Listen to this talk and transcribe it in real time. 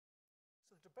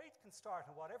debate can start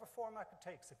in whatever format it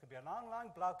takes. It could be an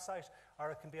online blog site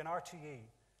or it can be an RTE.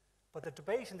 But the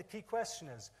debate and the key question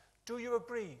is, do you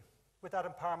agree with that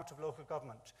empowerment of local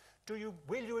government?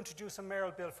 Will you introduce a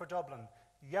mayoral bill for Dublin?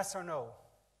 Yes or no?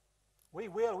 We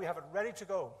will. We have it ready to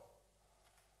go.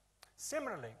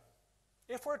 Similarly,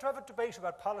 if we're to have a debate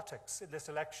about politics in this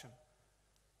election,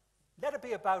 let it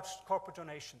be about corporate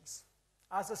donations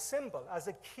as a symbol, as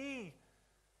a key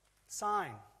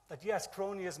sign that, yes,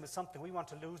 cronyism is something we want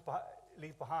to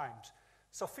leave behind.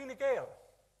 So Fine Gael,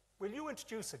 will you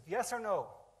introduce it? Yes or no?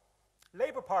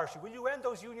 Labour Party, will you end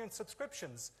those union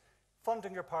subscriptions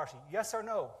funding your party? Yes or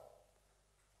no?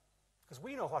 Because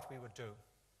we know what we would do.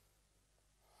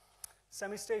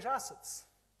 Semi-state assets,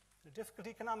 in a difficult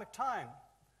economic time,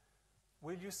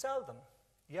 will you sell them?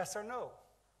 Yes or no?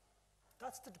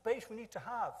 That's the debate we need to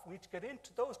have. We need to get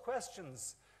into those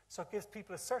questions so it gives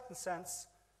people a certain sense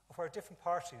of where different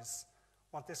parties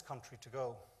want this country to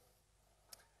go.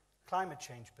 Climate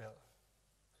change bill.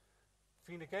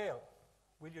 Fine Gael,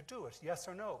 will you do it? Yes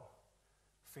or no?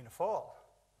 Fianna Fáil,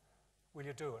 will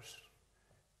you do it?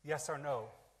 Yes or no?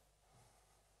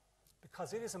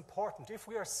 Because it is important. If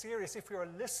we are serious, if we are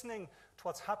listening to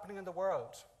what's happening in the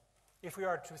world, if we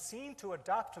are seen to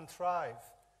adapt and thrive,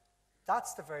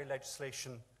 that's the very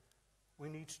legislation we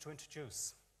need to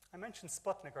introduce. I mentioned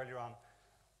Sputnik earlier on,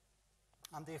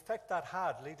 and the effect that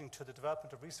had leading to the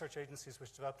development of research agencies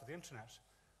which developed the internet.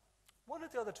 One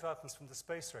of the other developments from the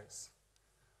space race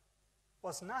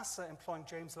was NASA employing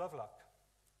James Lovelock,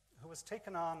 who was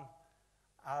taken on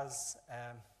as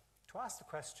to ask the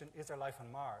question, is there life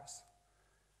on Mars?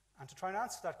 And to try and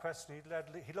answer that question,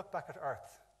 he looked back at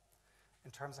Earth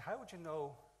in terms of how would you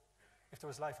know if there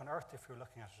was life on Earth if you were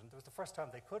looking at it. And it was the first time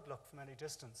they could look from any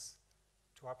distance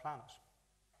to our planet.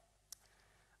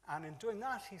 And in doing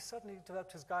that, he suddenly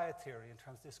developed his Gaia theory in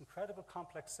terms of these incredible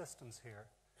complex systems here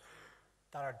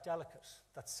that are delicate,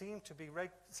 that seem to be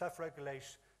self-regulate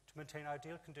to maintain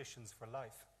ideal conditions for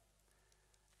life.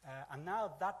 And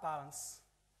now that balance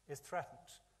is threatened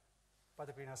by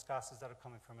the greenhouse gases that are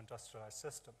coming from industrialized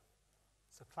system.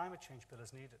 So climate change bill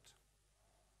is needed.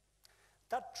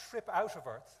 That trip out of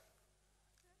Earth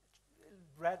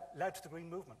led to the Green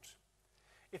Movement.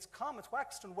 It's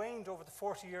waxed and waned over the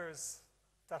 40 years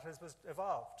that has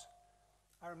evolved.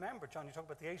 I remember, John, you talk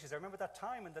about the 80s. I remember that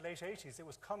time in the late 80s, it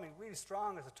was coming really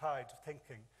strong as a tide of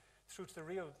thinking through to the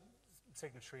Rio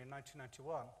signatory in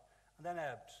 1991, and then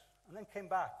ebbed, and then came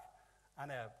back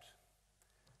and ebbed.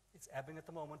 It's ebbing at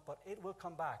the moment, but it will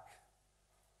come back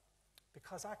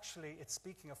because actually it's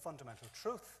speaking of fundamental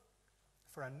truth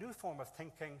for a new form of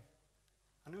thinking,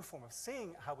 a new form of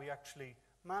seeing how we actually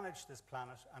manage this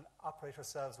planet and operate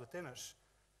ourselves within it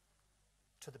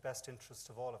to the best interest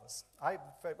of all of us. I've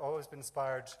always been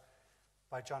inspired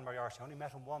by John Moriarty. I only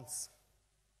met him once,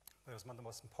 but it was one of the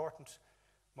most important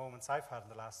moments I've had in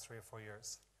the last 3 or 4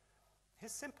 years.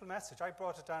 His simple message, I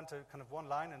brought it down to kind of one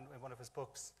line in one of his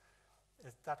books,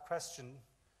 is that question,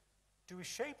 do we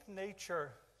shape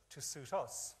nature to suit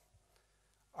us,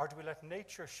 or do we let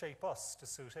nature shape us to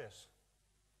suit it? That's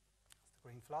the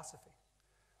green philosophy.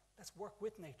 Let's work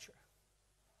with nature.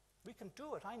 We can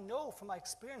do it. I know from my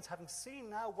experience, having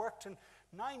worked in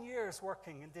 9 years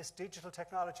working in this digital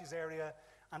technologies area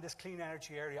and this clean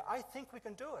energy area, I think we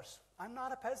can do it. I'm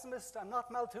not a pessimist, I'm not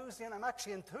Malthusian, I'm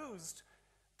actually enthused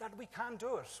that we can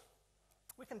do it.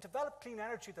 We can develop clean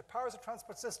energy that powers our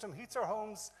transport system, heats our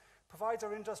homes, provides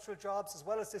our industrial jobs, as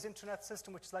well as this internet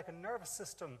system, which is like a nervous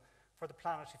system for the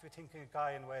planet if you're thinking a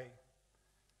Gaian way.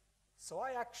 So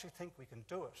I actually think we can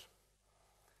do it.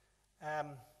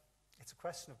 It's a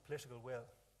question of political will.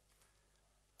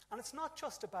 And it's not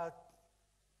just about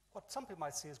what some people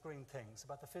might see as green things,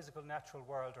 about the physical, natural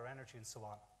world or energy and so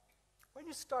on. When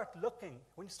you start looking,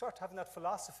 when you start having that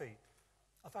philosophy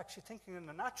of actually thinking in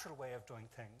a natural way of doing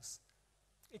things,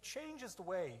 it changes the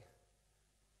way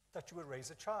that you would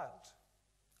raise a child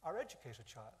or educate a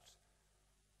child.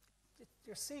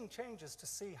 You're seeing changes to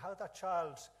see how that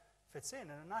child fits in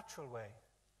a natural way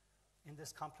in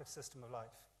this complex system of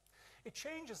life. It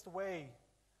changes the way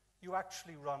you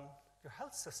actually run your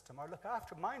health system or look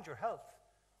after, mind your health.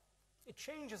 It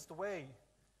changes the way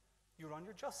you run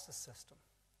your justice system.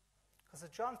 Because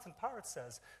as Jonathan Parrott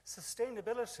says,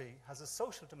 sustainability has a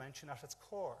social dimension at its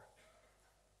core.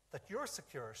 That your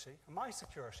security, and my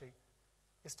security,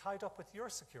 is tied up with your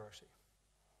security.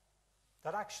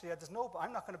 That actually,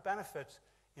 I'm not going to benefit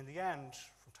in the end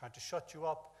from trying to shut you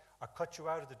up or cut you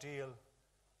out of the deal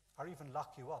or even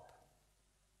lock you up.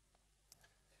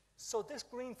 So this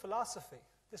green philosophy,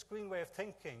 this green way of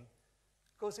thinking,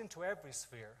 goes into every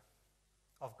sphere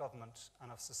of government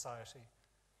and of society.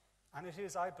 And it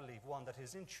is, I believe, one that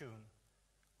is in tune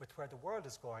with where the world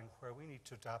is going, where we need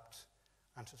to adapt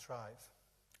and to thrive.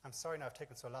 I'm sorry now I've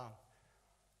taken so long,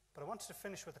 but I wanted to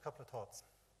finish with a couple of thoughts.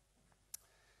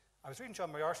 I was reading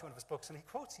John Moriarty, one of his books, and he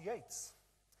quotes Yeats.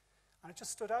 And it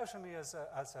just stood out to me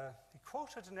he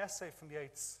quoted an essay from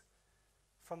Yeats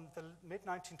from the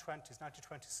mid-1920s,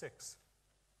 1926,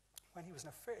 when he was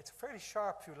it's a fairly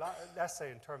sharp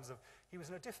essay in terms of, he was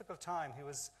in a difficult time. He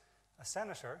was a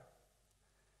senator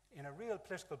in a real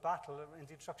political battle. In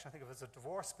the introduction, I think it was a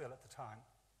divorce bill at the time.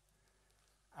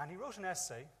 And he wrote an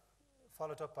essay,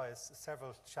 followed up by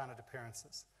several Shannon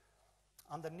appearances,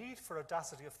 on the need for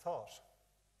audacity of thought.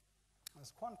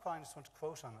 There's one point I just want to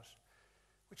quote on it,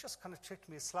 which just kind of tricked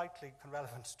me slightly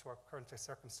relevant to our current day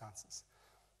circumstances.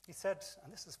 He said,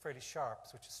 and this is fairly sharp,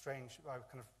 which is strange,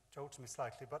 kind of jolted me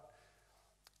slightly, but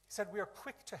he said, "We are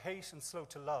quick to hate and slow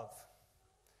to love.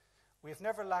 We have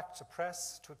never lacked a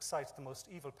press to excite the most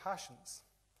evil passions.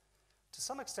 To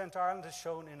some extent, Ireland has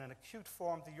shown in an acute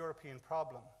form the European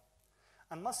problem,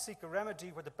 and must seek a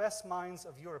remedy where the best minds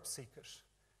of Europe seek it,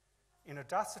 in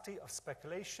audacity of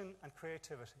speculation and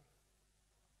creativity."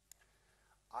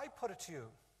 I put it to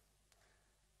you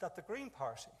that the Green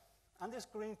Party and this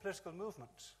green political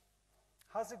movement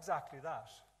has exactly that.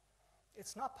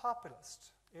 It's not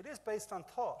populist. It is based on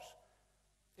thought.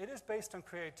 It is based on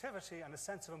creativity and a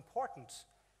sense of importance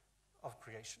of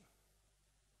creation.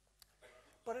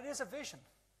 But it is a vision.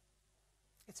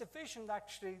 It's a vision,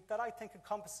 actually, that I think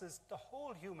encompasses the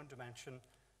whole human dimension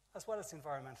as well as the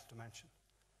environmental dimension.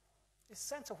 It's a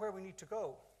sense of where we need to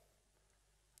go.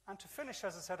 And to finish,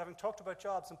 as I said, having talked about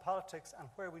jobs and politics and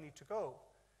where we need to go,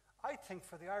 I think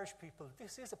for the Irish people,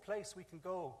 this is a place we can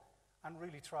go and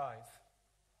really thrive.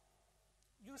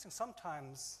 Using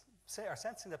sometimes, or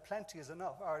sensing that plenty is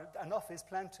enough, or enough is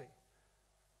plenty.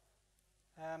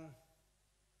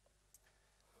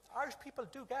 Irish people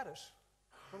do get it.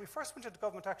 When we first went into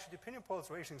government, actually, the opinion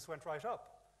polls ratings went right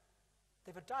up.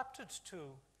 They've adapted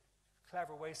to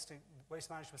clever waste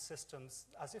management systems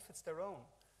as if it's their own.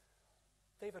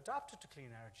 They've adapted to clean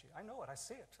energy. I know it, I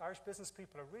see it. Irish business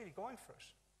people are really going for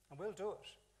it, and will do it.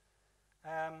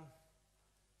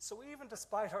 So even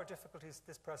despite our difficulties at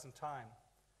this present time,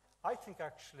 I think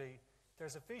actually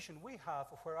there's a vision we have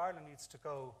of where Ireland needs to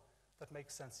go that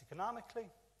makes sense economically,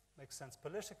 makes sense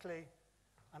politically,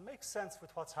 and makes sense with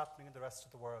what's happening in the rest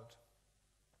of the world.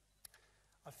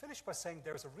 I'll finish by saying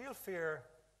there is a real fear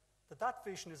that that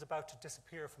vision is about to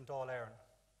disappear from Dáil Éireann.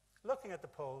 Looking at the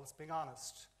polls, being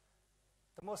honest,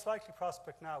 the most likely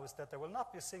prospect now is that there will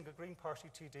not be a single Green Party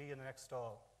TD in the next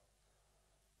Dáil.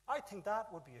 I think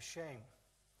that would be a shame.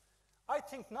 I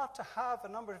think not to have a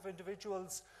number of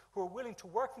individuals who are willing to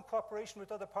work in cooperation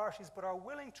with other parties but are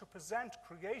willing to present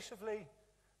creatively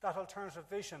that alternative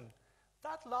vision.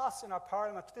 That loss in our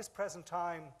Parliament at this present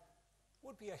time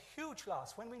would be a huge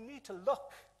loss when we need to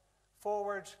look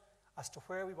forward as to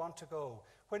where we want to go,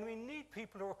 when we need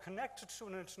people who are connected to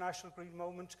an international green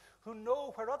movement, who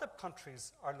know where other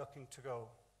countries are looking to go.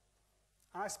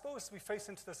 And I suppose as we face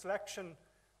into this election,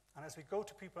 and as we go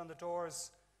to people on the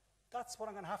doors, that's what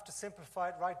I'm going to have to simplify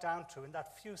it right down to. In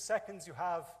that few seconds you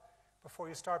have before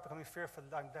you start becoming fearful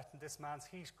that I'm letting this man's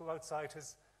heat go outside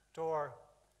his door,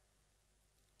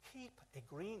 keep a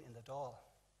green in the Dáil.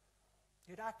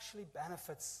 It actually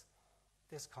benefits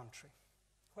this country,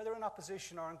 whether in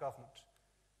opposition or in government.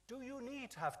 Do you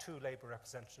need to have 2 Labour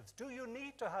representatives? Do you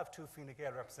need to have 2 Fine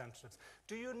Gael representatives?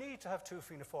 Do you need to have 2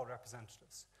 Fianna Fáil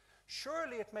representatives?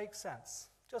 Surely it makes sense,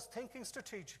 just thinking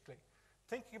strategically,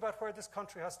 thinking about where this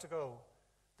country has to go,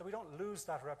 that we don't lose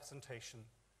that representation,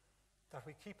 that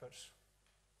we keep it.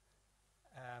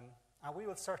 And we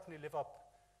will certainly live up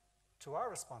to our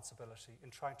responsibility in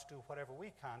trying to do whatever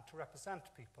we can to represent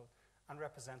people and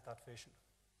represent that vision.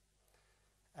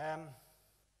 I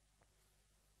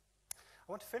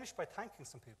want to finish by thanking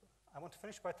some people. I want to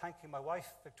finish by thanking my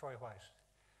wife, Victoria White.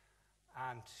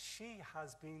 And she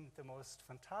has been the most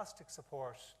fantastic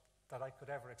support that I could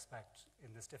ever expect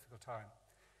in this difficult time.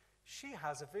 She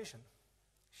has a vision.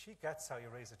 She gets how you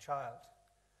raise a child.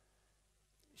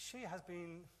 She has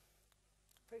been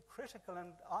very critical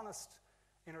and honest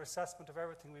in her assessment of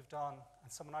everything we've done,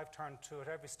 and someone I've turned to at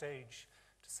every stage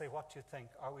to say, what do you think?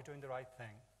 Are we doing the right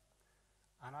thing?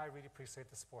 And I really appreciate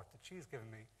the support that she's given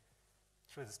me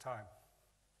through this time.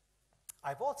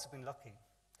 I've also been lucky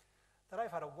that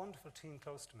I've had a wonderful team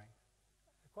close to me.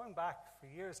 Going back for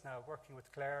years now, working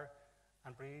with Claire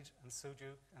and Breed and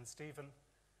Suju and Stephen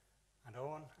and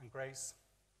Owen and Grace,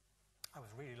 I was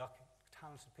really lucky,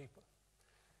 talented people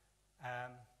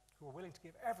who were willing to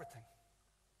give everything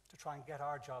to try and get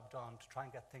our job done, to try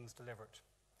and get things delivered.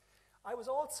 I was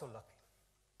also lucky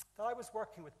that I was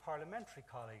working with parliamentary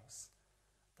colleagues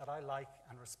that I like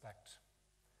and respect.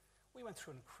 We went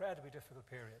through an incredibly difficult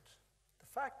period. The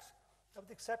fact that with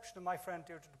the exception of my friend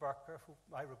Deirdre de Burker, who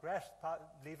I regret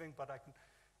leaving, but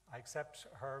I accept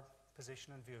her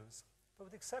position and views. But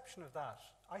with the exception of that,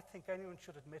 I think anyone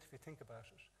should admit, if you think about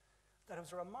it, that it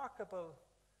was a remarkable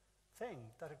thing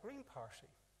that a Green Party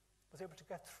was able to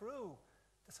get through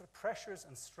the sort of pressures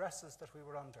and stresses that we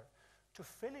were under, to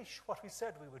finish what we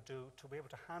said we would do, to be able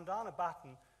to hand on a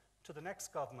baton to the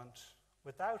next government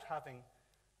without having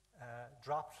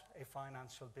dropped a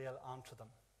financial bill onto them,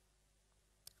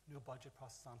 new budget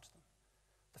process onto them.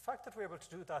 The fact that we're able to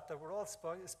do that we're all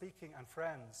speaking and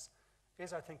friends,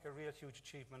 is, I think, a real huge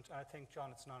achievement. And I think,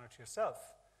 John, it's an honour to yourself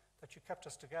that you kept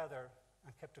us together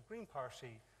and kept the Green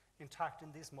Party intact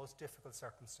in these most difficult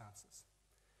circumstances.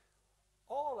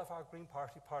 All of our Green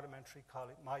Party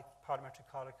my parliamentary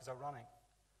colleagues are running.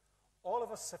 All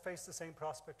of us face the same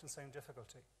prospect and same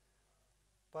difficulty.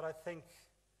 But I think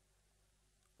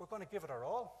we're going to give it our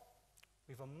all.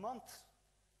 We've a month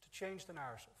to change the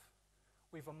narrative.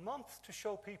 We've a month to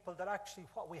show people that actually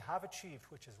what we have achieved,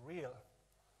 which is real.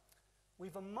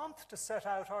 We've a month to set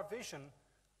out our vision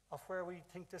of where we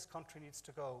think this country needs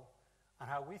to go and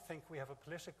how we think we have a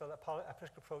political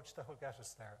approach that will get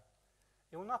us there.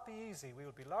 It will not be easy. We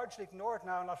will be largely ignored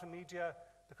now in a lot of media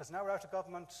because now we're out of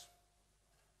government.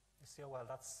 You see, oh well,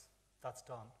 that's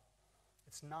done.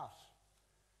 It's not.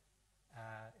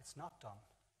 It's not done.